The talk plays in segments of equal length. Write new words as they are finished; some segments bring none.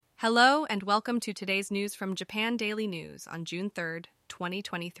Hello and welcome to today's news from Japan Daily News on June 3rd,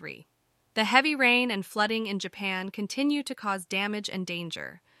 2023. The heavy rain and flooding in Japan continue to cause damage and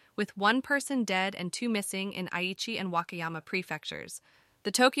danger, with one person dead and two missing in Aichi and Wakayama prefectures. The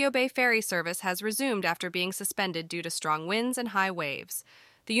Tokyo Bay ferry service has resumed after being suspended due to strong winds and high waves.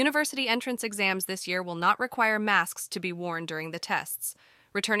 The university entrance exams this year will not require masks to be worn during the tests,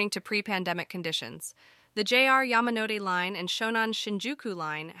 returning to pre-pandemic conditions. The JR Yamanote Line and Shonan Shinjuku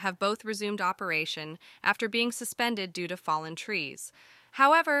Line have both resumed operation after being suspended due to fallen trees.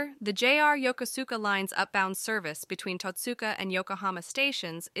 However, the JR Yokosuka Line's upbound service between Totsuka and Yokohama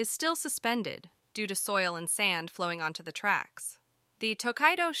stations is still suspended due to soil and sand flowing onto the tracks. The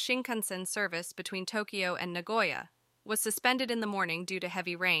Tokaido Shinkansen service between Tokyo and Nagoya was suspended in the morning due to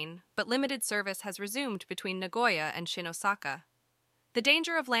heavy rain, but limited service has resumed between Nagoya and Shinosaka. The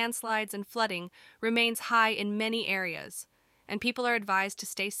danger of landslides and flooding remains high in many areas, and people are advised to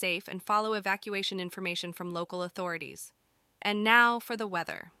stay safe and follow evacuation information from local authorities. And now for the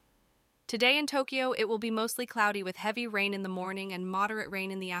weather. Today in Tokyo, it will be mostly cloudy with heavy rain in the morning and moderate rain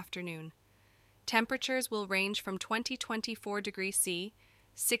in the afternoon. Temperatures will range from 20-24 degrees C,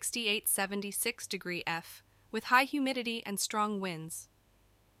 68-76 degree F, with high humidity and strong winds.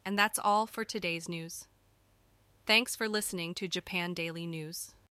 And that's all for today's news. Thanks for listening to Japan Daily News.